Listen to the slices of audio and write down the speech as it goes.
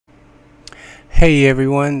Hey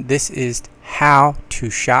everyone, this is how to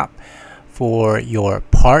shop for your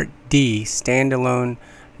Part D standalone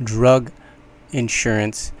drug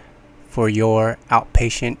insurance for your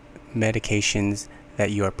outpatient medications that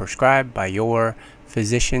you are prescribed by your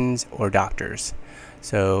physicians or doctors.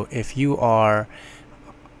 So if you are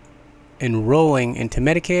enrolling into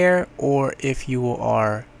Medicare or if you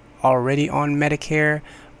are already on Medicare,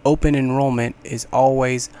 open enrollment is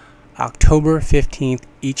always October 15th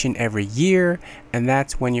each and every year, and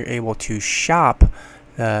that's when you're able to shop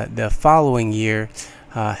the following year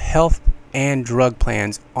health and drug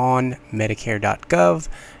plans on Medicare.gov,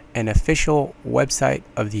 an official website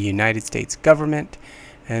of the United States government.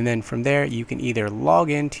 And then from there you can either log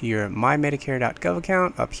in to your MyMedicare.gov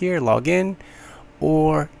account up here, log in,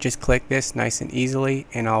 or just click this nice and easily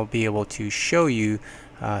and I'll be able to show you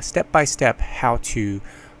step by step how to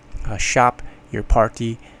shop your Part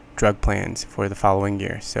D drug plans for the following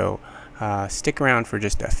year. So stick around for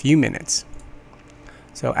just a few minutes.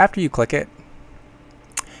 So after you click it,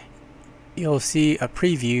 you'll see a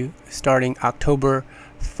preview starting October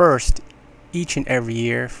 1st each and every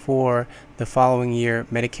year for the following year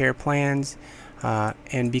Medicare plans.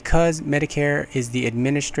 And because Medicare is the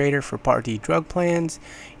administrator for Part D drug plans,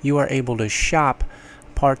 you are able to shop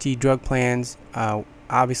Part D drug plans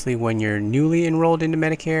obviously when you're newly enrolled into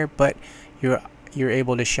Medicare, but you're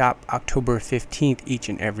able to shop October 15th each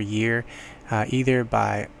and every year, either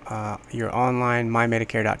by your online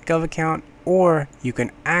MyMedicare.gov account, or you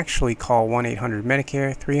can actually call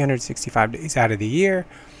 1-800-MEDICARE 365 days out of the year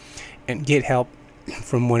and get help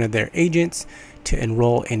from one of their agents to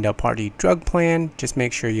enroll into a Part D drug plan. Just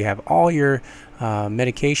make sure you have all your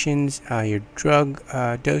medications, your drug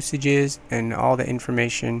dosages, and all the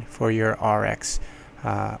information for your RX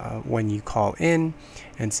when you call in,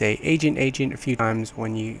 and say agent a few times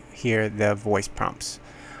when you hear the voice prompts.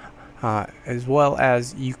 As well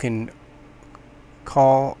as you can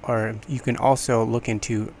call, or you can also look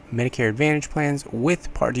into Medicare Advantage plans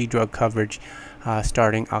with Part D drug coverage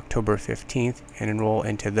starting October 15th and enroll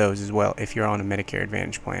into those as well if you're on a Medicare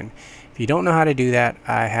Advantage plan. If you don't know how to do that,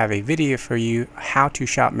 I have a video for you how to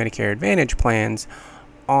shop Medicare Advantage plans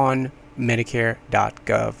on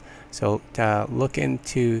Medicare.gov. So look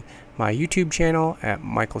into my YouTube channel at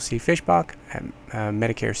Michael C. Fischbach at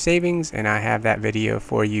Medicare Savings, and I have that video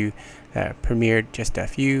for you that premiered just a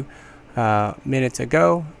few minutes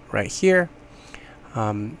ago right here.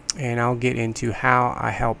 And I'll get into how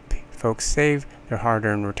I help folks save their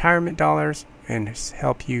hard-earned retirement dollars and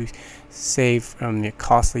help you save from the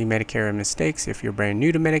costly Medicare mistakes if you're brand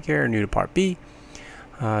new to Medicare or new to Part B.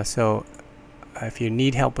 So if you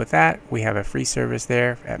need help with that, we have a free service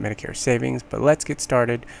there at Medicare Savings. But let's get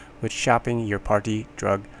started with shopping your Part D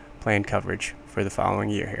drug plan coverage for the following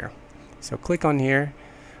year here. So click on here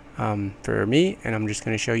for me, and I'm just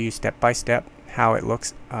going to show you step by step how it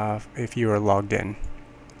looks if you are logged in.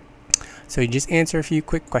 So you just answer a few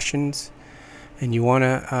quick questions, and you want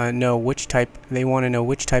to know which type. They want to know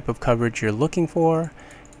which type of coverage you're looking for.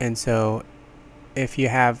 And so if you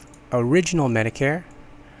have Original Medicare,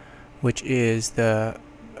 which is the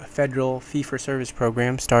federal fee-for-service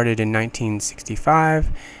program, started in 1965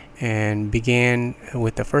 and began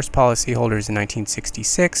with the first policyholders in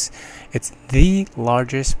 1966. It's the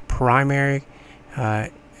largest primary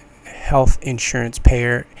health insurance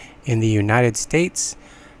payer in the United States.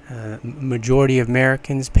 Majority of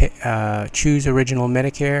Americans choose Original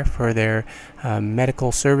Medicare for their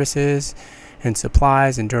medical services and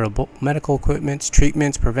supplies and durable medical equipment,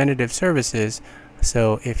 treatments, preventative services.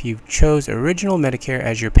 So if you chose Original Medicare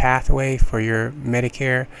as your pathway for your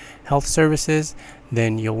Medicare health services,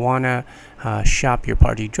 then you'll want to shop your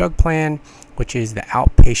Part D drug plan, which is the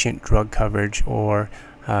outpatient drug coverage, or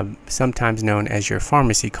sometimes known as your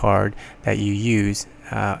pharmacy card that you use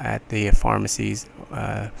at the pharmacies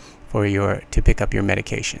to pick up your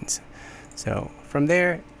medications. So from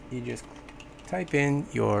there, you just type in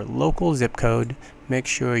your local zip code, make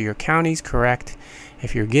sure your county's correct.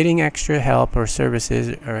 If you're getting extra help or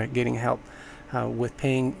services, or getting help with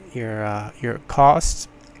paying your costs,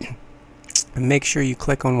 make sure you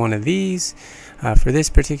click on one of these. For this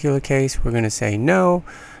particular case, we're going to say no,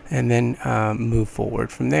 and then move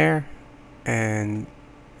forward from there. And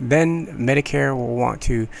then Medicare will want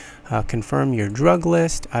to confirm your drug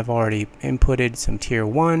list. I've already inputted some Tier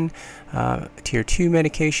 1, Tier 2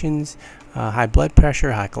 medications, high blood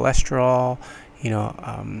pressure, high cholesterol,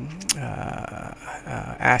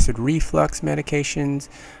 acid reflux medications,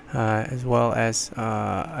 as well as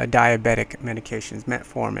diabetic medications,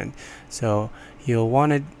 metformin. So you'll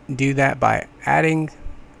want to do that by adding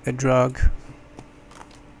the drug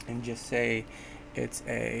and just say it's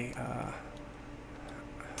a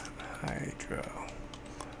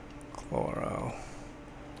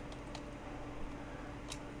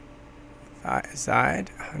hydrochlorothiazide,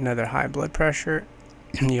 another high blood pressure.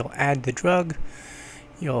 You'll add the drug.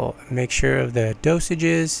 You'll make sure of the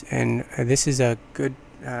dosages, and this is a good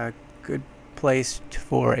place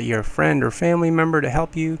for your friend or family member to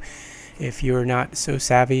help you if you're not so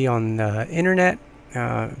savvy on the internet,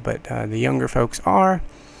 but the younger folks are.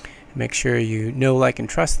 Make sure you know, like, and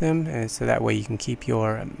trust them, and so that way you can keep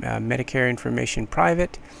your Medicare information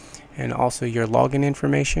private, and also your login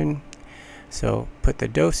information. So put the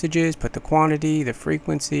dosages, put the quantity, the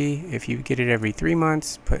frequency. If you get it every 3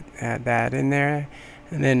 months, add that in there.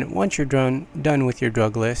 And then once you're done with your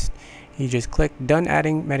drug list, you just click Done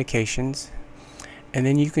Adding Medications, and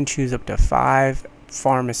then you can choose up to 5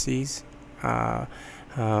 pharmacies.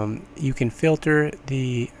 You can filter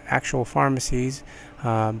the actual pharmacies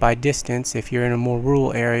by distance. If you're in a more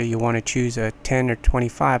rural area, you want to choose a 10 or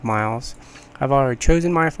 25 miles. I've already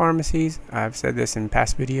chosen my pharmacies. I've said this in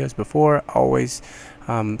past videos before. Always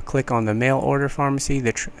click on the mail order pharmacy.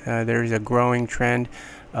 There's a growing trend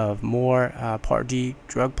of more Part D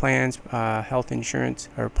drug plans, health insurance,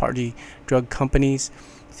 or Part D drug companies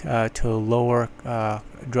to lower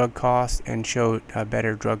drug costs and show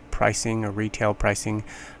better drug pricing or retail pricing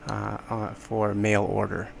for mail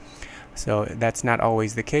order. So that's not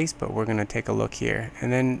always the case, but we're going to take a look here.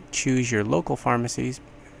 And then choose your local pharmacies,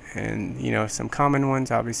 and some common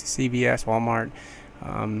ones, obviously CVS, Walmart,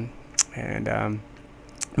 and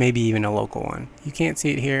maybe even a local one. You can't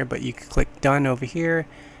see it here, but you can click Done over here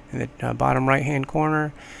in the bottom right hand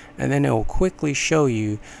corner, and then it will quickly show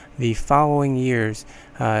you the following year's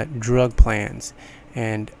drug plans,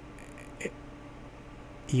 and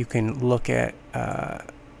you can look at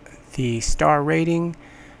the star rating,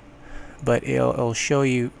 but it'll show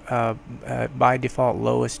you by default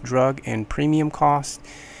lowest drug and premium cost.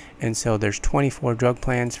 And so there's 24 drug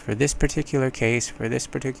plans for this particular case, for this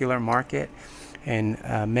particular market, and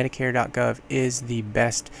Medicare.gov is the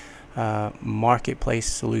best marketplace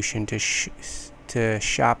solution to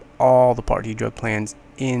shop all the Part D drug plans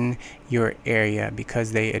in your area,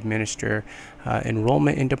 because they administer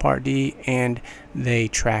enrollment into Part D, and they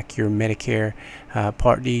track your Medicare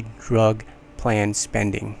Part D drug plan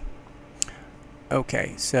spending.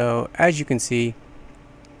 Okay, so as you can see,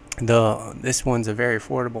 this one's a very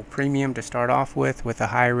affordable premium to start off with a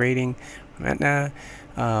high rating. Aetna,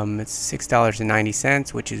 it's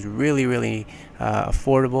 $6.90, which is really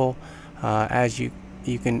affordable. As you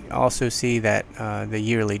can also see that the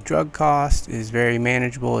yearly drug cost is very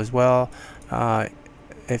manageable as well.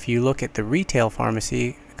 If you look at the retail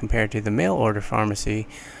pharmacy compared to the mail order pharmacy,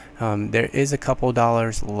 there is a couple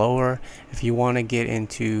dollars lower. If you want to get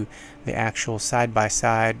into the actual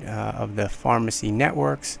side-by-side of the pharmacy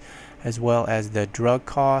networks as well as the drug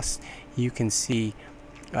costs, you can see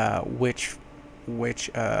which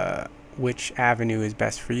avenue is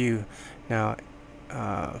best for you. Now,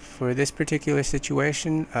 for this particular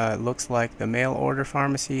situation, it looks like the mail order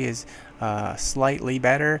pharmacy is slightly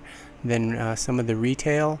better than some of the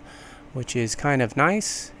retail, which is kind of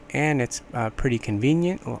nice, and it's pretty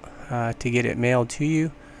convenient to get it mailed to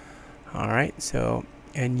you. Alright, so,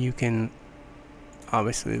 and you can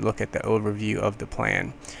obviously look at the overview of the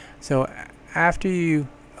plan. So after you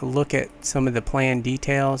look at some of the plan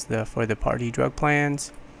details for the Part D drug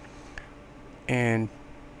plans, and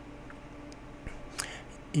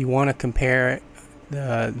you want to compare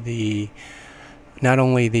not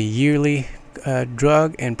only the yearly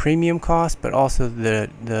drug and premium cost, but also the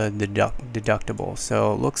deductible.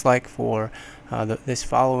 So it looks like for this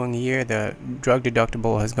following year, the drug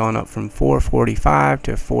deductible has gone up from $445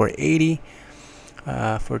 to $480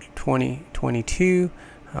 for 2022.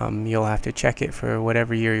 You'll have to check it for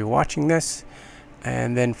whatever year you're watching this,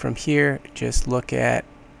 and then from here just look at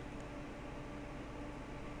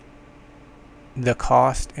the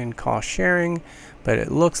cost and cost sharing. But it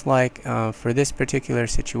looks like for this particular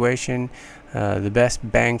situation, the best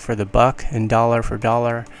bang for the buck and dollar for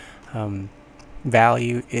dollar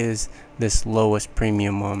value is this lowest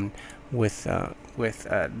premium one with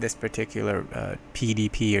this particular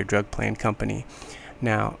PDP or drug plan company.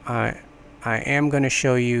 Now I am going to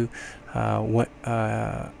show you what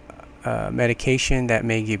medication that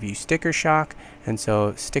may give you sticker shock, and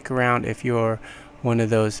so stick around if you're one of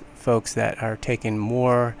those folks that are taking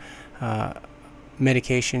more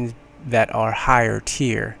medications that are higher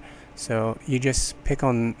tier. So you just pick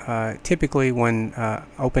on, typically when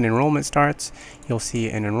open enrollment starts, you'll see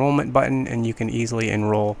an enrollment button, and you can easily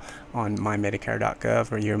enroll on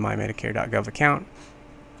MyMedicare.gov or your MyMedicare.gov account.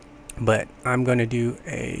 But I'm going to do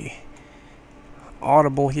a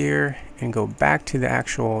Audible here and go back to the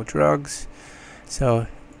actual drugs. So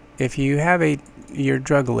if you have your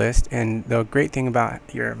drug list, and the great thing about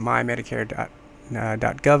your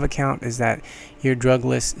MyMedicare.gov account is that your drug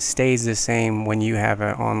list stays the same when you have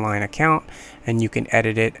an online account, and you can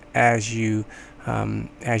edit it as you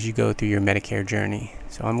go through your Medicare journey.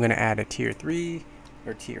 So I'm going to add a tier 3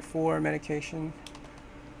 or tier 4 medication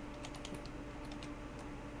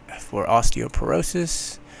for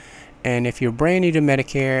osteoporosis. And if you're brand new to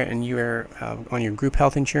Medicare and you're on your group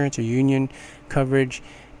health insurance or union coverage,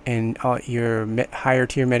 and your higher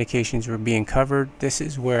tier medications were being covered, this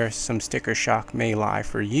is where some sticker shock may lie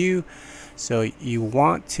for you. So you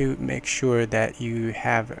want to make sure that you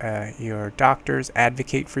have your doctors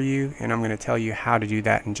advocate for you, and I'm going to tell you how to do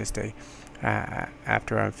that in just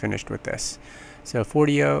after I'm finished with this. So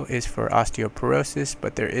 40O is for osteoporosis,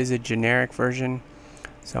 but there is a generic version,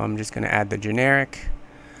 so I'm just going to add the generic.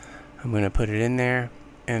 I'm going to put it in there,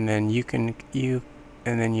 and then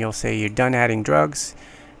you'll say you're done adding drugs.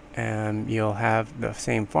 You'll have the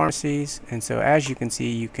same pharmacies, and so as you can see,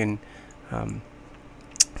 you can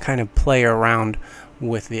kind of play around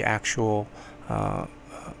with the actual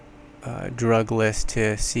drug list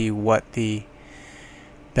to see what the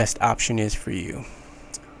best option is for you.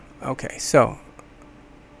 Okay, so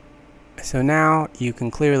now you can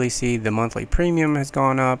clearly see the monthly premium has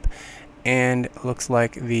gone up, and looks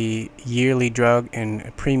like the yearly drug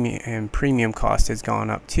and premium cost has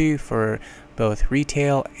gone up too for both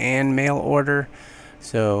retail and mail order.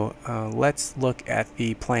 So let's look at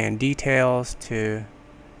the plan details to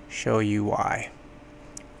show you why.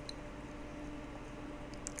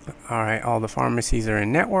 Alright, all the pharmacies are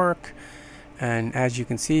in network, and as you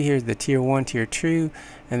can see, here's the tier 1, tier 2,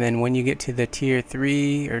 and then when you get to the tier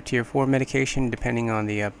 3 or tier 4 medication, depending on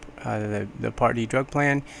the Part D drug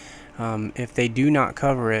plan, if they do not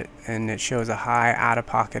cover it and it shows a high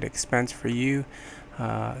out-of-pocket expense for you,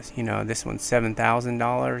 you know, this one's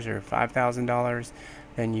 $7,000 or $5,000,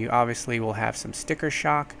 then you obviously will have some sticker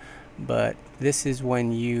shock. But this is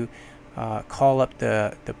when you call up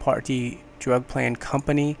the Part D drug plan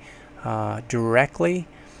company directly,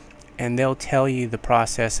 and they'll tell you the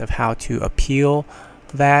process of how to appeal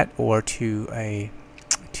that, or to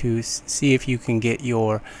see if you can get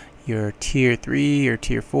your tier 3 or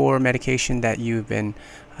tier 4 medication that you've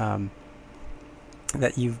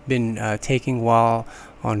been taking while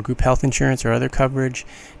on group health insurance or other coverage,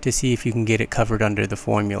 to see if you can get it covered under the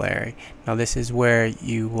formulary. Now this is where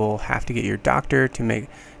you will have to get your doctor to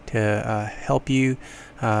help you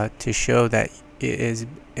to show that it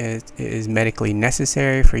is medically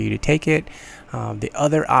necessary for you to take it. The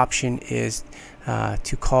other option is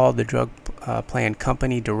to call the drug plan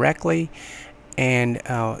company directly and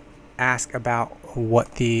ask about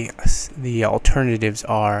what the alternatives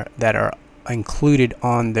are that are included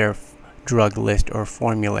on their drug list or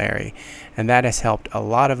formulary. And that has helped a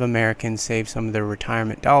lot of Americans save some of their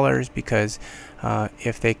retirement dollars, because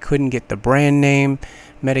if they couldn't get the brand name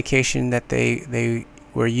medication that they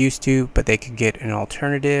were used to, but they could get an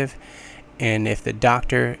alternative, and if the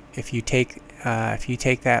doctor, if you take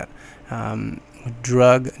that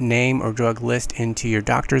drug name or drug list into your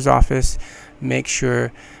doctor's office, make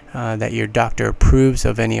sure that your doctor approves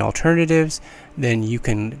of any alternatives, then you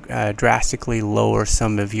can drastically lower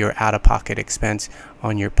some of your out-of-pocket expense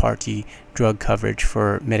on your Part D drug coverage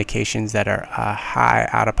for medications that are a high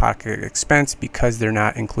out-of-pocket expense, because they're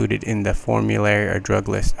not included in the formulary or drug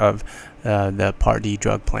list of the Part D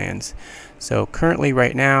drug plans. So currently,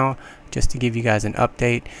 right now, just to give you guys an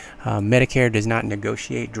update, Medicare does not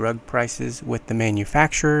negotiate drug prices with the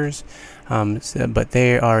manufacturers, but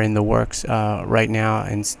they are in the works right now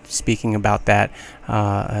and speaking about that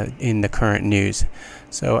in the current news.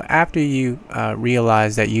 So after you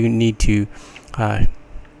realize that you need to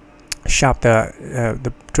shop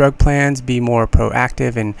the drug plans, be more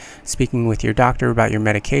proactive in speaking with your doctor about your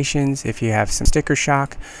medications. If you have some sticker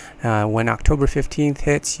shock, when October 15th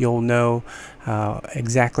hits, you'll know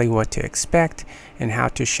exactly what to expect and how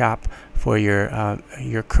to shop for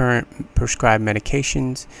your current prescribed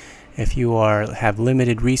medications. If you have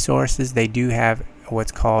limited resources, they do have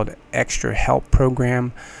what's called Extra Help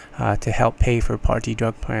program to help pay for Part D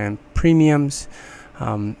drug plan premiums.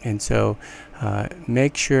 And so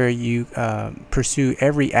make sure you pursue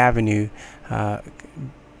every avenue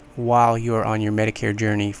while you're on your Medicare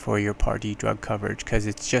journey for your Part D drug coverage, because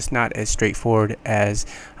it's just not as straightforward as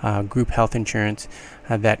group health insurance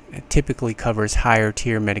that typically covers higher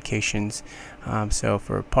tier medications. So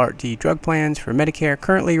for Part D drug plans for Medicare,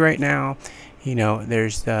 currently right now, you know,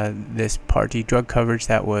 there's this Part D drug coverage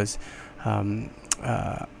that was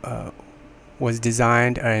was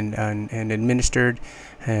designed and administered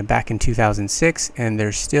back in 2006, and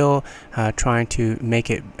they're still trying to make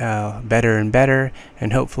it better and better,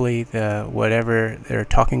 and hopefully whatever they're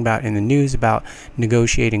talking about in the news about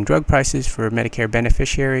negotiating drug prices for a Medicare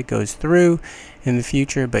beneficiary goes through in the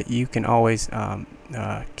future. But you can always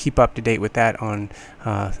keep up to date with that on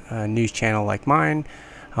a news channel like mine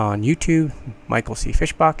on YouTube, Michael C.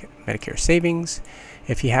 Fischbach, Medicare Savings.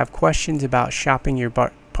 If you have questions about shopping your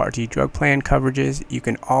Part D drug plan coverages, you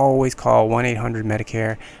can always call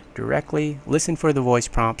 1-800-MEDICARE directly. Listen for the voice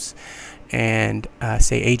prompts and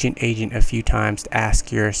say agent a few times to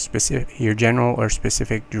ask your general or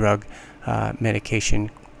specific drug medication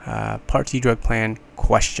Part D drug plan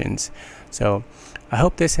questions. So I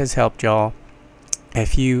hope this has helped y'all.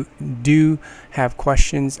 If you do have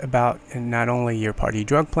questions about not only your Part D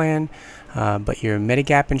drug plan, but your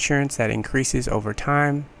Medigap insurance that increases over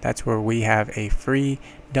time, that's where we have a free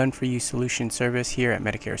done-for-you solution service here at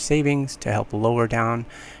Medicare Savings to help lower down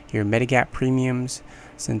your Medigap premiums.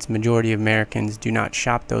 Since majority of Americans do not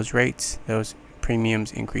shop those rates, those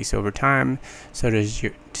premiums increase over time. So does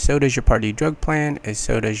your Part D drug plan, and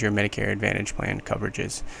so does your Medicare Advantage plan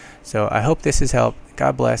coverages. So I hope this has helped.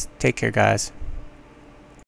 God bless. Take care, guys.